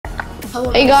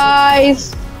Hello, Hey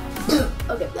guys!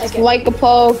 Okay, It's like a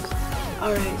poke.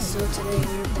 Alright, so today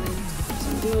we're playing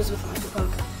some duos with like a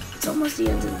poke. It's almost the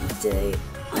end of the day.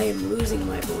 I am losing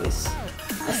my voice.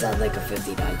 I sound like a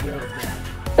 59-year-old man.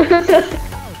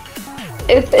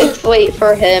 It's late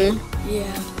for him. Yeah.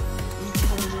 I'm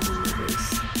telling you my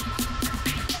voice.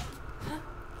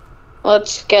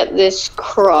 Let's get this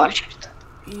crushed.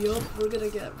 Yup, we're gonna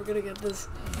get this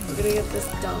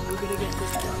done.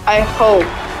 I hope.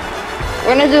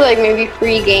 We're gonna do like maybe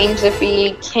 3 games. If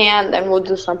we can't, then we'll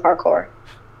do some parkour.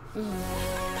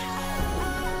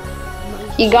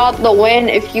 He got the win.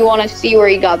 If you want to see where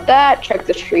he got that, check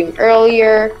the stream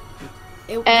earlier.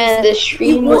 And the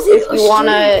stream, if you want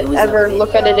to ever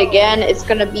look at it again, it's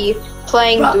gonna be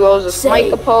playing duos with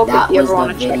Micah Poke. If you ever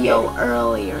want to check it.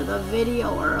 The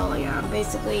video earlier,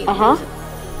 basically.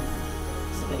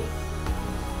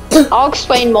 I'll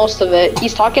explain most of it.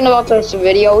 He's talking about this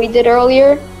video we did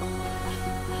earlier.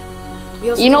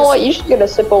 You know what? You should get a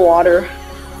sip of water.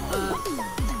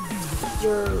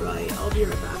 You're right. I'll be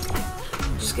right back.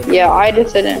 Yeah, I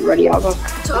just didn't ready. I'll go.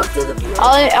 Talk to the viewers.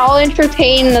 I'll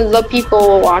entertain the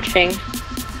people watching.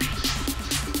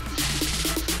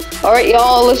 All right,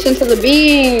 y'all, listen to the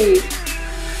beat.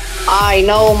 I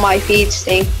know my feet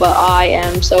stink, but I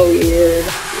am so weird.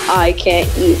 I can't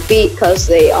eat feet cause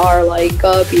they are like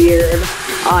a beard.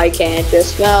 I can't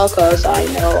just smell cause I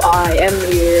know I am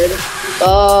weird.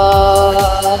 But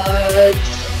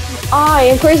I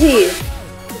am crazy.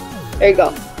 There you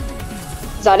go.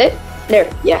 Is that it? There,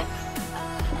 yeah.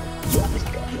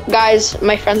 Guys,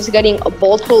 my friend's getting a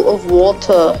bottle of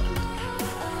water.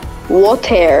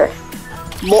 Water.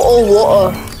 Bottle of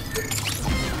water.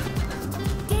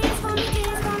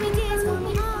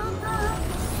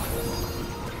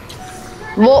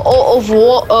 Bottle of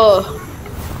water.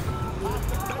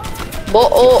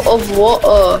 Bottle of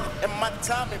water.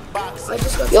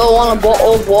 Yo, want a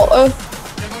bottle of water?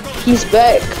 He's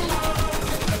back.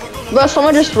 Bro,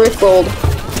 someone just rickrolled.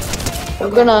 I'm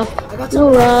gonna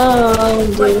go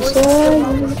around this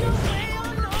side.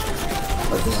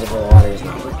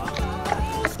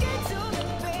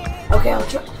 Okay,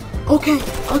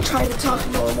 I'll try to talk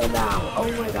normal now.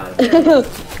 Oh my god.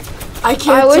 I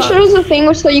can't. I wish there was a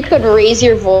thing so you could raise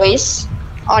your voice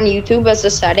on YouTube as a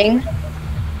setting.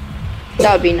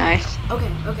 That would be nice. Okay.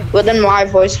 But then my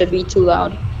voice would be too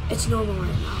loud. It's normal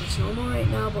right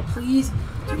now. But please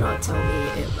do not tell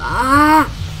me if I'm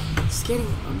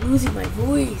losing my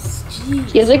voice. Jeez.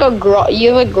 He has like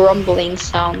you have a grumbling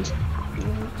sound.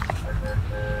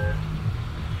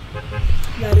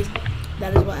 That is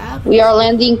what happened. We are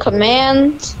landing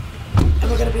commands. And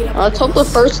we're gonna beat up. Let's hope the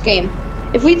first game.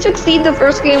 If we succeed the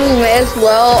first game, we may as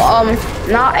well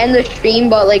not end the stream,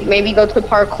 but like maybe go to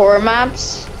parkour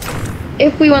maps.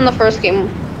 If we win the first game,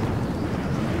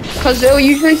 because it'll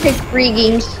usually take 3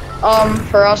 games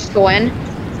for us to win.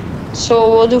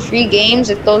 So we'll do 3 games.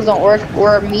 If those don't work,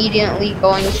 we're immediately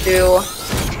going to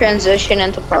transition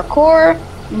into parkour.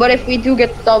 But if we do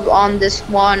get dubbed on this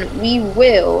one, we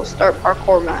will start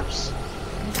parkour maps.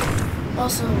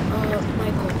 Also,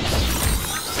 Michael.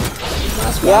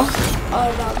 Yeah.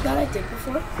 Round that I did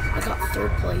before, I got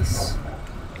 3rd place.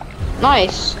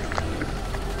 Nice.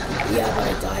 Yeah, but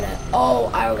I died at. Oh,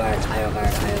 IO guard.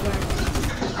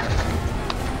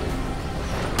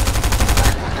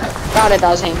 God, it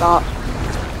does hang up.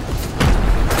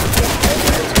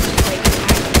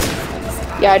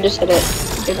 Yeah, I just hit it.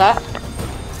 Do that.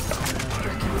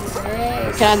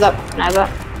 Can I have that?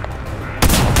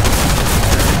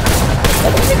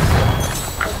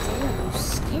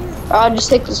 I'll just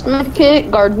take this med kit,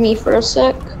 guard me for a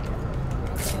sec.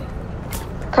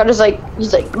 Carter's like,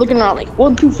 he's like looking around like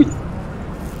 1, 2, 3.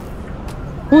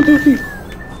 1, 2, 3.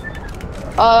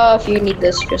 If you need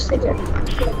this, just take it.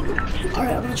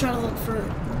 Alright, I'm gonna try to look for.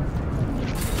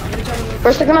 For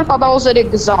a second, I thought that was an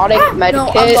exotic med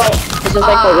kit. This is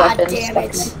like a weapon. Damn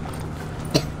it.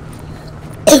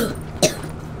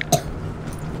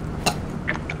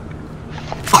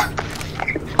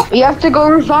 You have to go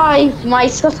revive my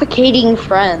suffocating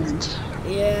friend.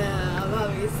 Yeah, I'm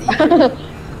having a seizure.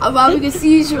 I'm having a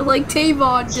seizure like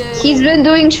Tavon did. He's been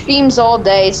doing streams all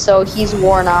day, so he's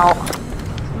worn out.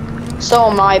 So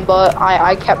am I, but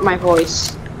I kept my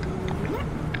voice.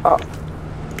 Oh.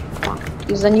 Come on.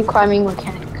 He's the new climbing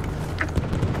mechanic.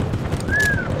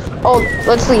 Oh,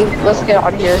 let's leave. Let's get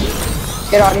out of here.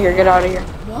 Get out of here.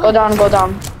 What? Go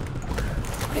down.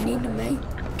 I need to make it.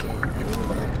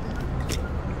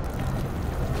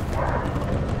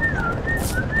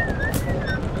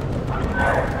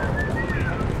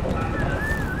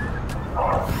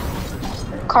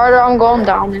 Carter, I'm going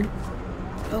down there.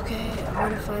 Okay.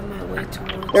 trying to find my way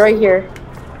towards. They're right here.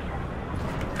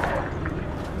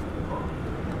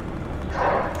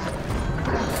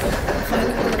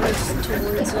 Finding my way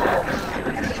towards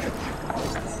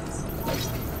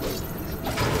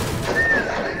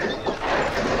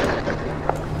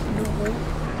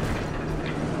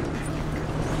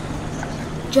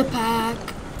jetpack.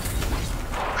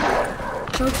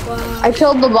 Choke flash. I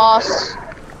killed the boss.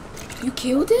 You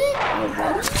killed it?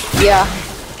 Already? Yeah.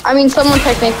 I mean, someone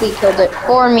technically killed it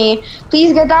for me.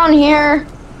 Please get down here.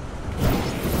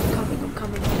 I'm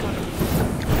coming.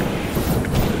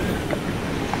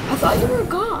 I thought you were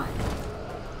gone.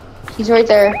 He's right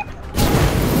there.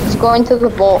 He's going to the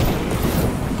vault.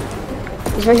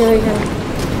 He's right here. We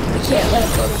can't let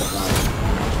him go to the vault.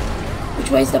 Which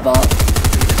way's the vault?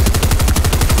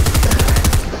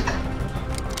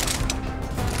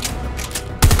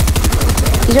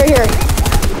 He's right here.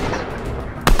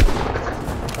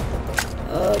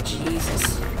 Oh,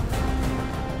 Jesus.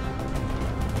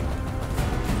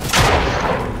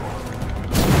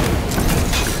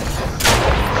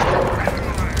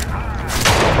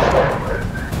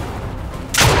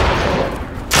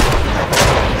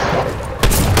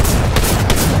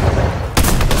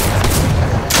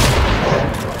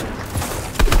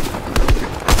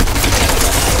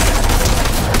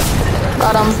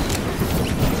 Got him.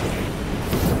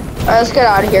 Alright, let's get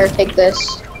out of here. Take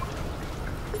this.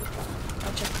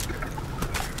 Gotcha.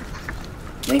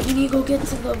 Wait, we need to go get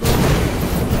to the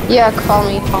vault. Yeah, call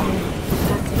me.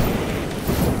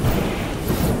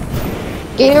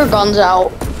 Get your guns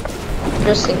out.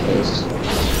 Just in case.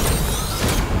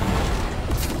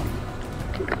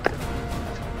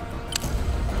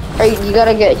 Alright, you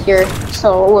gotta get here.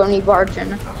 So when we barge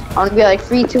in, I'm gonna be like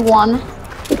 3, 2, 1.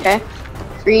 Okay?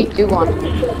 3, 2, 1.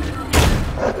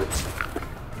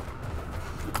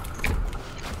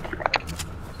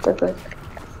 Quick.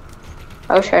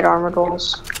 I wish I had armored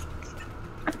walls.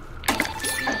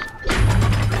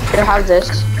 Here, have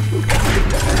this.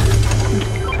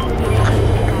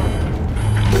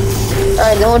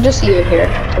 Alright, then we'll just leave it here,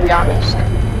 to be honest.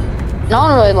 No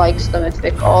one really likes the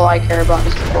mythic. All I care about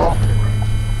is the ball.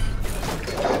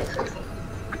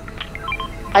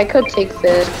 I could take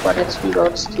this, but it's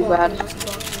too bad.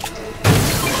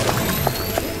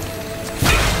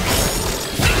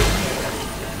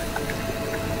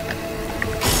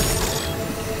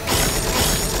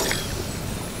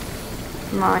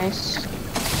 Nice.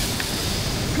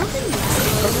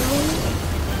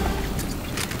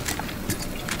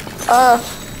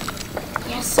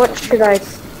 Yes. What should I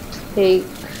take?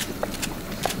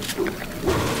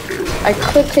 I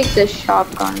could take this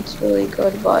shotgun, it's really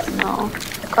good, but no.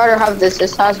 Carter, have this.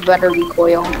 This has better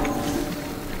recoil.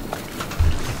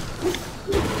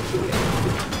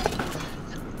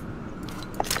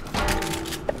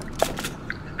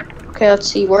 Okay, let's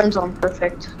see. We're in zone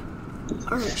perfect.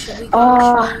 Alright, should we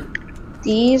go?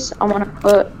 These I'm gonna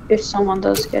put, if someone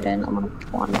does get in, I'm gonna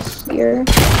put one here.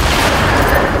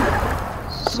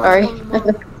 Sorry. Do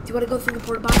you want to go through the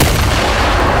port box?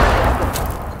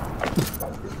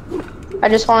 I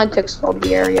just wanted to explode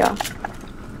the area.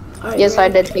 Right, yes, I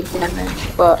did take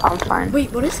damage, but I'm fine.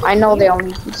 Wait, what is that? I know they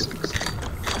only do 6.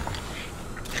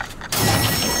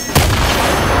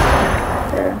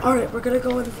 Alright, we're gonna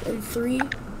go in 3.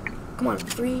 Come on,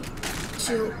 3,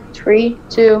 2. 3,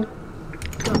 2,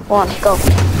 1, go.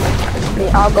 Okay,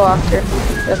 I'll go after. You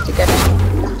have to get it.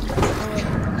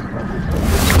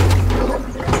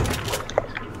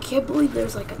 Can't believe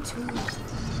there's like a tomb.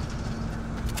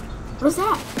 What is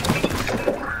that?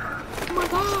 Oh my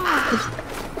god!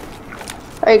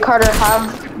 Alright, Carter,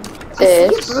 have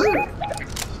this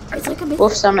It's like a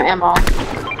with some ammo.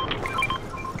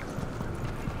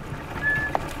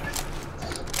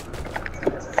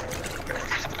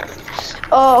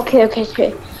 Oh,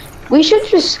 okay. We should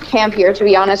just camp here, to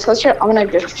be honest. I'm gonna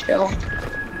just chill.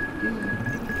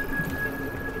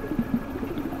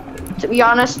 To be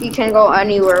honest, you can go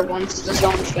anywhere once the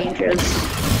zone changes.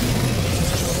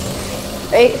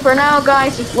 Hey, for now,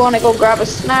 guys, if you want to go grab a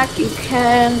snack, you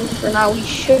can. For now, we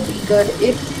should be good.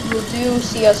 If you do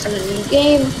see us in a new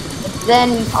game,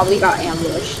 then we probably got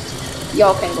ambushed.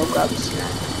 Y'all can go grab a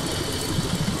snack.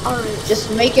 Alright.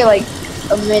 Just make it like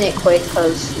a minute quick,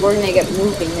 because we're going to get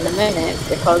moving in a minute,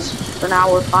 because for now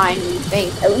we're fine, we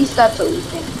think. At least that's what we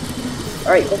think.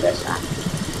 Alright, go get a snack.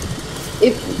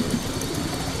 If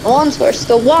the ones who are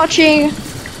still watching,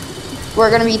 we're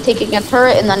going to be taking a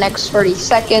turret in the next 30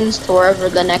 seconds to wherever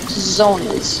the next zone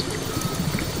is.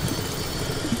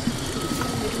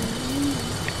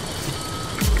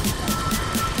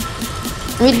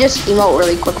 Let me just emote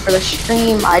really quick for the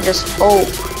stream. I just hope.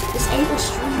 This ain't a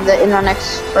stream. in the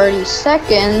next 30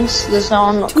 seconds, the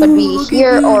zone could be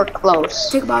here or close.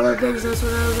 Take about our games, that's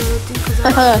what I was gonna do.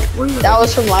 Cause that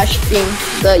was from last stream.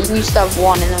 You used to have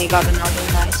one and then we got another.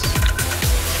 Nice.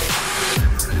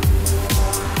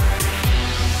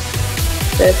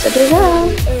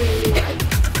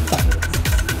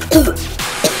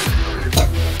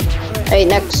 Hey,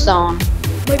 next zone.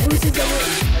 My boost is double.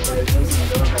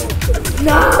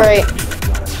 No! Alright.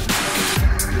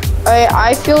 Alright,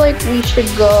 I feel like we should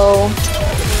go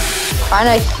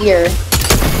kinda here.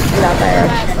 In that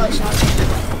direction.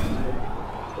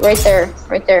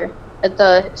 Right there. At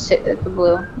the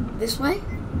blue. This way?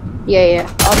 Yeah.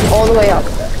 All the way up.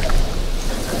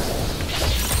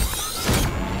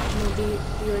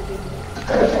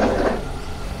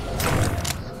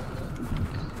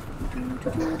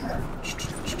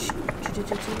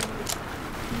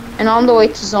 And on the way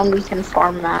to zone, we can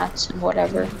farm mats and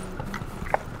whatever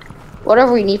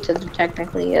we need to do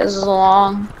technically. As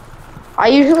long, I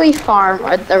usually farm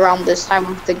at around this time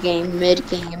of the game, mid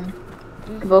game,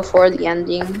 before the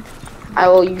ending. I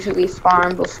will usually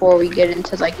farm before we get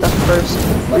into like the first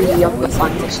 3 of the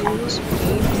final zones.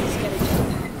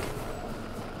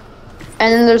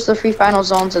 And then there's the 3 final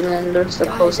zones, and then there's the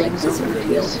closing zones.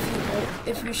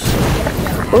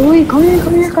 Oh, come here.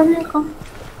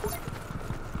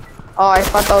 Oh, I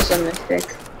thought that was a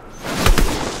mistake.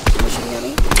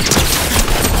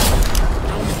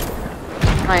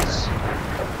 Nice.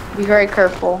 Be very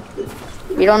careful.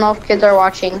 We don't know if kids are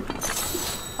watching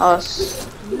us.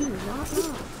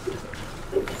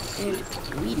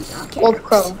 Wolf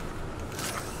Crow.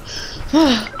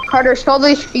 Carter, show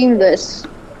they stream this.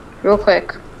 Real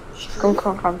quick.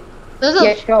 Come.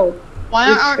 Yeah, show.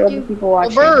 Why aren't you people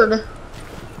watching? a bird?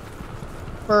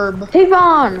 Bird.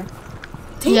 Tavon!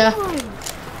 Yeah.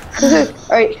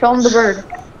 Alright, show him the bird.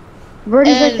 The bird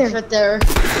is right there.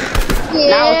 Yeah.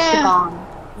 Now it's Tavon.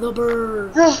 The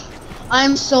bird.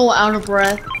 I'm so out of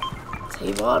breath.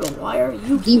 Tavon, why are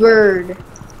you The bird.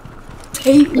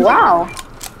 Tavon. Wow.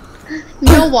 You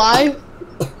know why?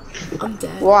 I'm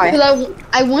dead. Why? Because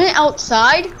I went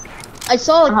outside. I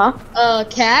saw a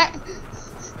cat.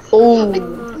 Oh.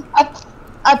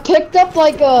 I picked up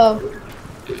like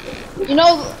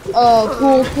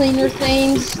pool cleaner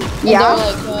things. Yeah.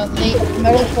 Like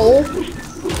metal pole.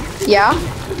 Yeah.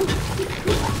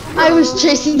 I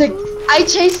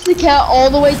chased the cat all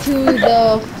the way to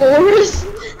the forest.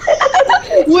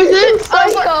 With it,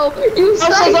 Psycho! You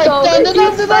psycho!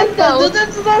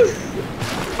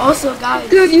 Also, guys.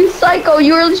 Dude, you psycho!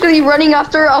 You were literally running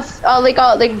after a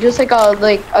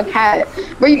cat.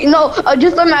 But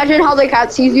just imagine how the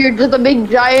cat sees you. You're just a big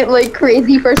giant like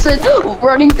crazy person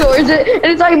running towards it, and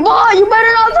it's like, "Ma, you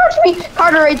better not touch me!"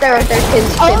 Carter, right there,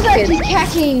 kids. I was actually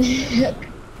catching,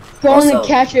 going to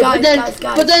catch it, guys,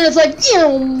 but then it's like,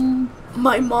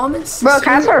 my mom and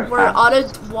sister were on a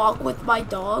walk with my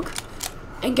dog,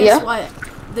 and guess what?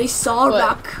 They saw a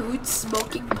raccoon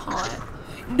smoking pot.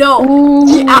 No,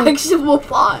 the actual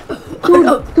pot.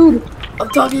 Dude. I'm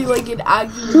talking like an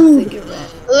actual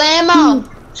cigarette. Llama!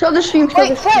 Show the stream.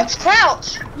 Wait,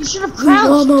 crouch! You should have crouched.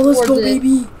 Llama, let's go,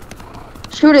 baby.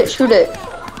 Shoot it. Kill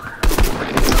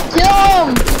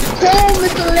him,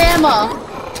 Mr. Llama.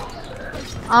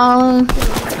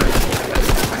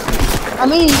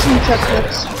 I'm eating some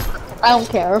chocolates. I don't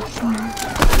care.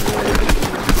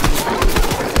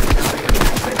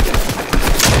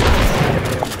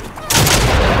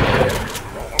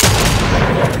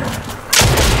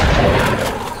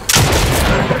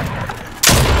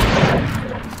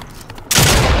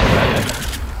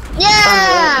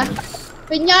 Yeah!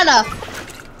 Pinata!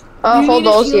 Hold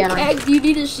those, Do you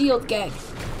need a shield gag?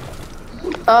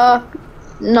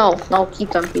 No,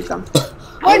 keep them. Wait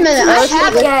a minute, I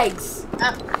have gags.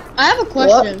 I have a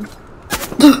question.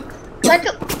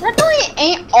 Technically,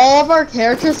 ain't all of our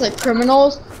characters like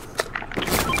criminals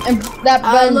and that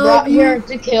been brought here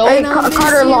to kill? Hey,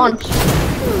 Carter, launch.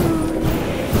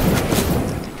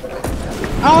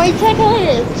 Oh, he technically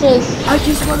it's just. I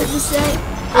just wanted to say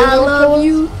I love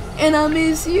you and I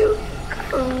miss you.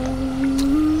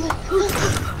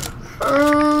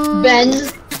 Ben.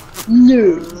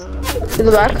 No. To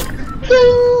the back.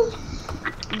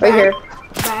 Right here.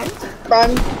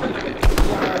 Ben.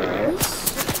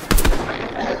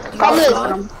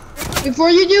 Before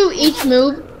you do each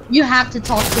move, you have to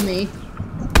talk to me.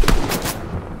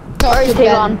 Talk to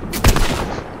Ben.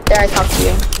 There, I talk to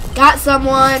you. Got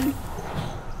someone.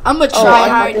 I'm gonna try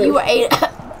hard. You ain't.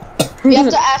 You have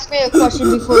to ask me a question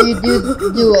before you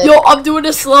do it. Yo, I'm doing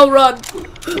a slow run.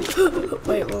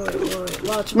 Wait.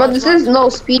 Watch. But this is no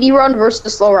speedy run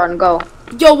versus slow run. Go.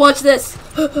 Yo, watch this.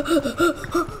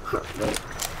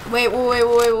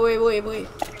 Wait.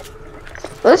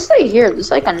 Let's stay here. This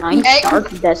is like a nice dark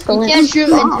desolate. You can't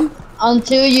shoot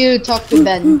until you talk to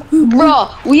Ben. Bro,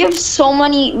 we have so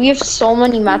many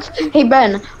maps. Hey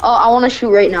Ben, I want to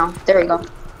shoot right now. There we go.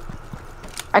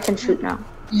 I can shoot now.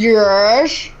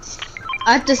 Yes.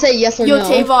 I have to say yes or no. Yo,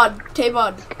 Tavon.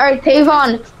 Alright,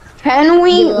 Tavon, can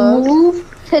we move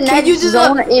to next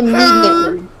zone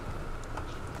immediately?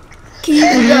 Can you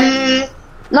do that?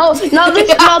 No,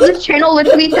 this channel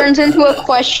literally turns into a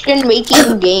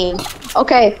question-making game.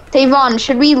 Okay, Tavon,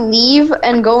 should we leave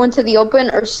and go into the open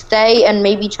or stay and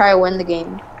maybe try to win the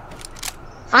game?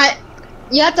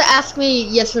 You have to ask me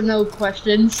yes or no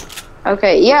questions.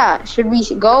 Okay, yeah. Should we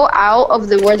go out of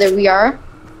where we are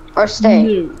or stay?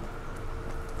 No.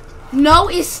 No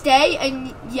is stay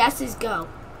and yes is go.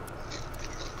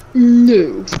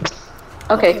 No.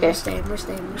 Okay. We're staying.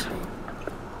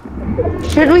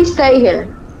 Should we stay here?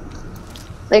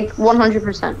 Like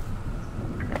 100%.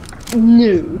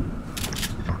 No.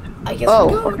 I guess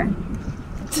okay.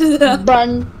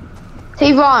 Run.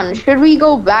 Tavon, should we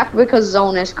go back because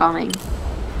zone is coming?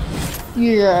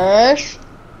 Yes.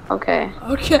 Okay.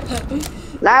 Okay.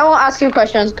 Now I won't ask you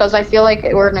questions because I feel like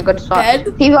we're in a good spot. Ben,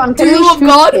 Tavon, do can you we love shoot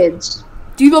God? kids?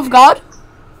 Do you love God?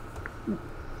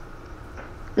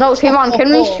 No, Tavon, can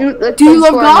we shoot the Do you kids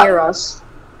love who are God? near us?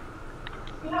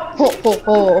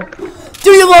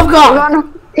 Do you love God?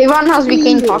 Tavon has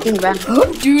became talking Ben.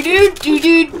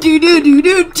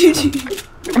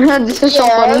 This is so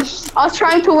funny. Us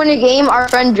trying to win a game, our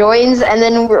friend joins, and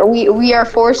then we are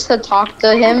forced to talk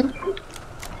to him.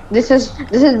 This is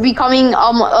becoming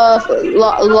a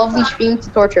lovely stream to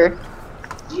torture.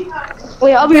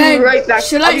 Wait, I'll be right back.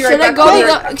 Should I go?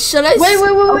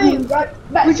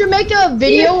 Wait. We should make a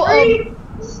video of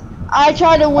I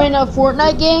try to win a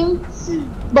Fortnite game,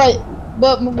 but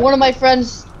one of my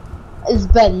friends is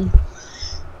Ben.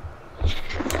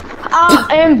 I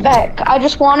am back. I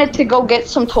just wanted to go get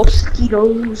some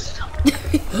Tostitos.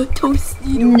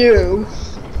 No.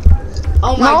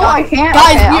 Oh my No, God. I can't.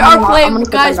 Guys, Okay,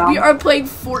 we are playing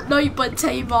Fortnite, but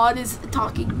Tavon is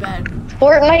talking Ben.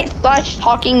 Fortnite /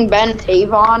 talking Ben.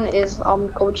 Tavon is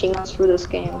coaching us through this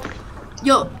game.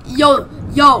 Yo,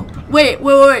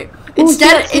 wait.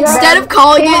 Instead of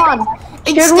calling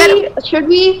it, should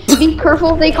we be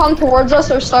careful if they come towards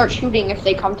us or start shooting if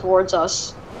they come towards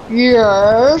us?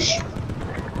 Yes.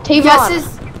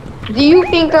 Tavon, do you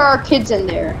think there are kids in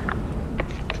there?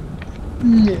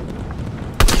 No.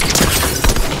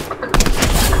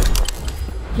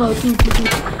 No,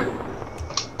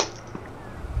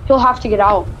 he'll have to get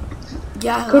out.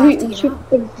 Yeah.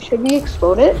 Should we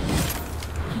explode it?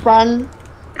 Run.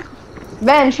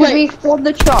 Ben, should we explode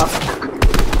the truck?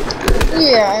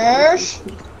 Yes.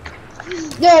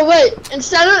 No, wait.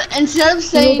 Instead of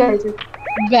saying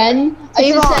Ben, I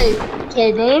should say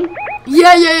Taven.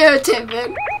 Yeah,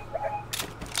 Taven.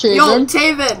 Yo, Taven.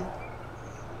 Taven.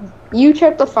 You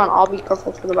check the front. I'll be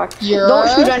careful for the back. Yes. Don't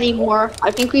shoot anymore. I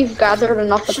think we've gathered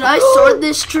enough. Should I sword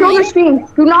this tree? Show the stream.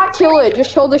 Do not kill it.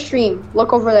 Just show the stream.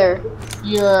 Look over there.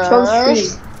 Yes. Show the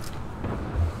stream.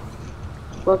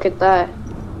 Look at that.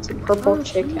 It's a purple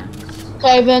chicken.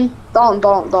 Taven.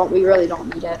 Don't. We really don't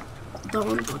need it.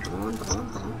 Don't.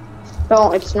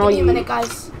 Don't. It's no Give me a use. minute,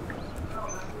 guys.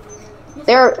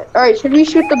 There. All right. Should we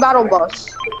shoot the battle bus?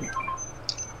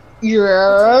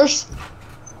 Yes.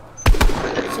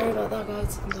 Sorry about that,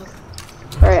 guys.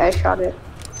 All right. I shot it.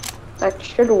 That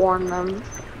should warn them.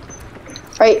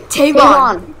 All right.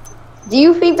 Tavon. Do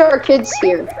you think there are kids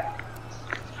here?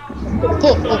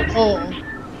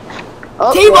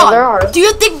 Oh, Tavon, well, there are. do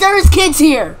you think there's kids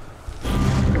here?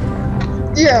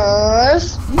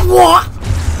 Yes. What?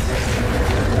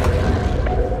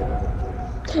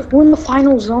 We're in the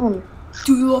final zone.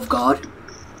 Do you love God?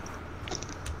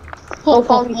 Oh,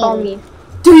 follow me.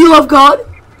 Do you love God?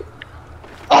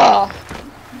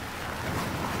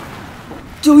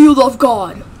 Do you love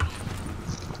God?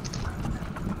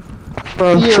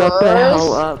 Bro, shut the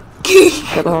hell up.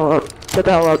 Shut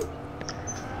the hell up.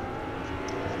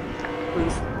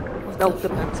 Please. No, the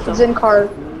next Kids in car.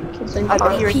 I've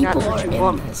been hearing that People for are too in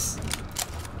long. this.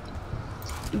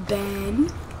 Ben?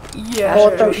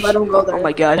 Let them go there. Oh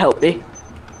my God, help me.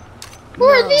 Who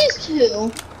are these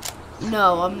two?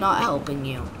 No, I'm not helping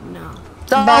you. No.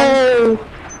 No!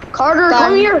 Carter,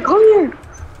 come here!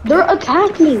 They're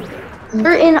attacking!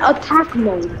 They're in attack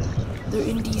mode. They're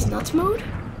in these nuts mode?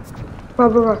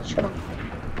 Bro, shut up.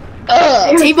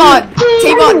 Tavon!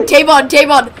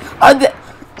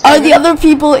 Are the other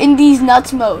people in these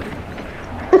nuts mode?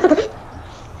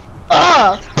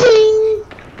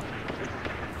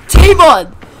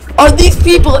 Tavon! Are these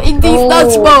people in these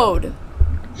nuts mode?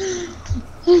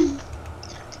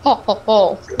 Ho ho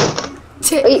ho.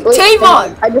 Wait,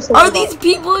 Tavon, I just are these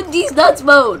people in these nuts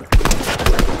mode?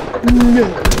 No.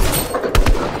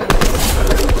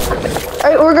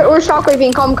 Alright, we're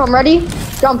shockwaving. Come, ready?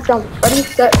 Jump. Ready,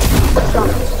 set,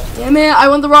 jump. Damn it, I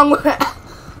went the wrong way.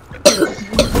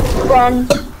 Run.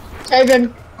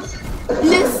 Taven.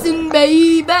 Listen,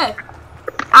 baby.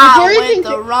 I went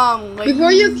the wrong way.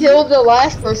 Before you kill the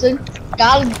last person,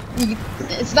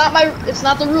 it's not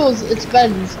the rules, it's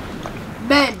Ben's.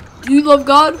 Ben, do you love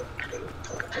God?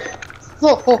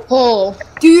 Ho ho ho.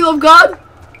 Do you love God?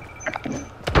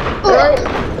 Alright.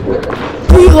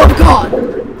 Do you love God?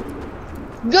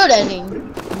 Good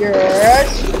ending.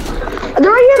 Yes.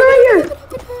 They're right here.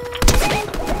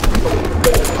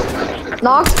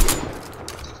 Knocked.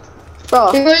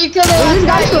 Bro. Before you kill the last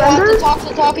guy, you have to talk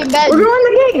to talking Ben. We're doing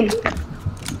the game.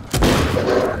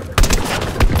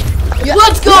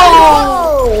 Let's go!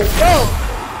 Go.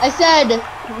 I said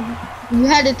you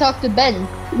had to talk to Ben.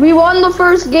 We won the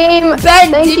first game.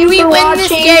 Ben, Thank did you we for win watching.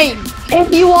 this game?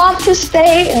 If you want to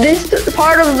stay, this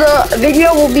part of the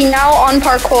video will be now on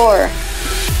parkour.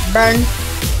 Ben.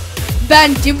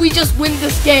 Ben, did we just win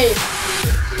this game?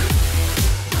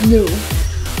 No.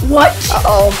 What?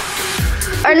 Uh-oh.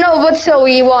 I know, but still,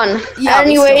 we won. Yeah,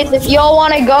 anyways, if y'all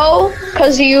want to go,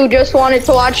 because you just wanted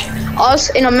to watch us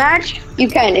in a match, you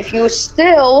can. If you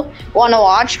still want to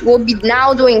watch, we'll be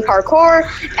now doing parkour.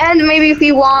 And maybe if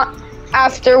you want,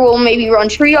 after, we'll maybe run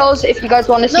trios if you guys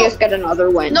want to see us get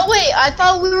another win. No, wait, I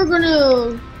thought we were going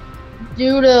to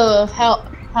do the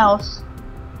house.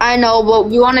 I know, but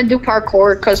we want to do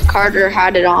parkour because Carter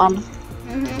had it on.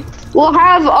 We'll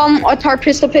have a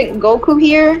participant Goku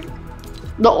here.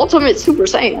 The ultimate Super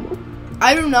Saiyan.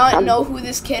 I do not know who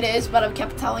this kid is, but I've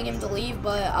kept telling him to leave,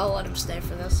 but I'll let him stay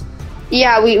for this.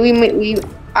 Yeah,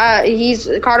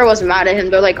 Carter wasn't mad at him.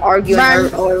 They're like arguing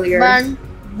earlier. Burn.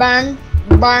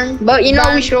 But you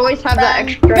know, we should always have that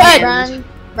extra.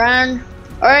 Burn.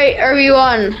 All right,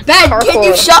 everyone. Ben, can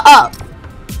you shut up?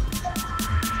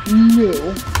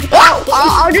 No.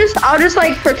 I'll just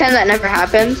like pretend that never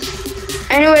happened.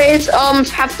 Anyways,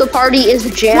 half the party is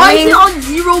jamming. Why is it on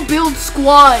 0 build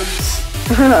squads?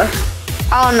 I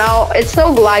don't know. It's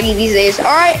so laggy these days. All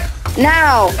right,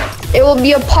 now it will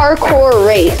be a parkour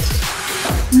race.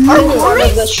 Parkour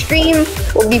race? The stream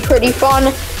will be pretty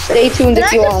fun. Stay tuned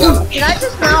if you want. Can I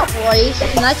just not voice?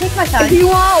 Can I take my time? If you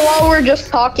want, while we're just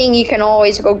talking, you can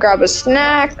always go grab a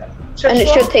snack, and it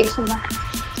should take some time.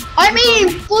 I mean,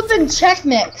 flipping check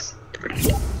mix.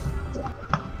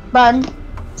 Burn.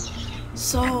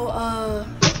 So,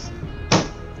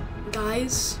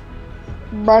 guys.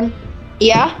 Burn.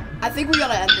 Yeah? I think we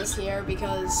gotta end this here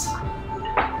because...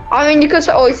 I mean, you could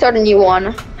always start a new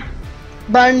one.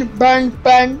 Burn. We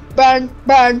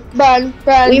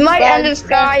might end this,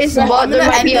 guys, but there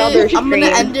might be other streams. I'm gonna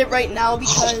end it right now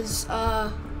because,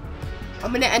 I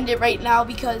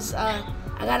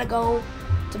gotta go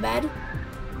to bed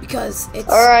because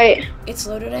it's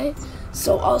slow today.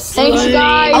 So I'll see you. Thanks,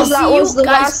 guys. That was the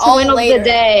last win of the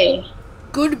day.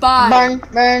 Goodbye.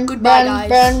 Burn. Goodbye,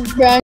 guys. Burn.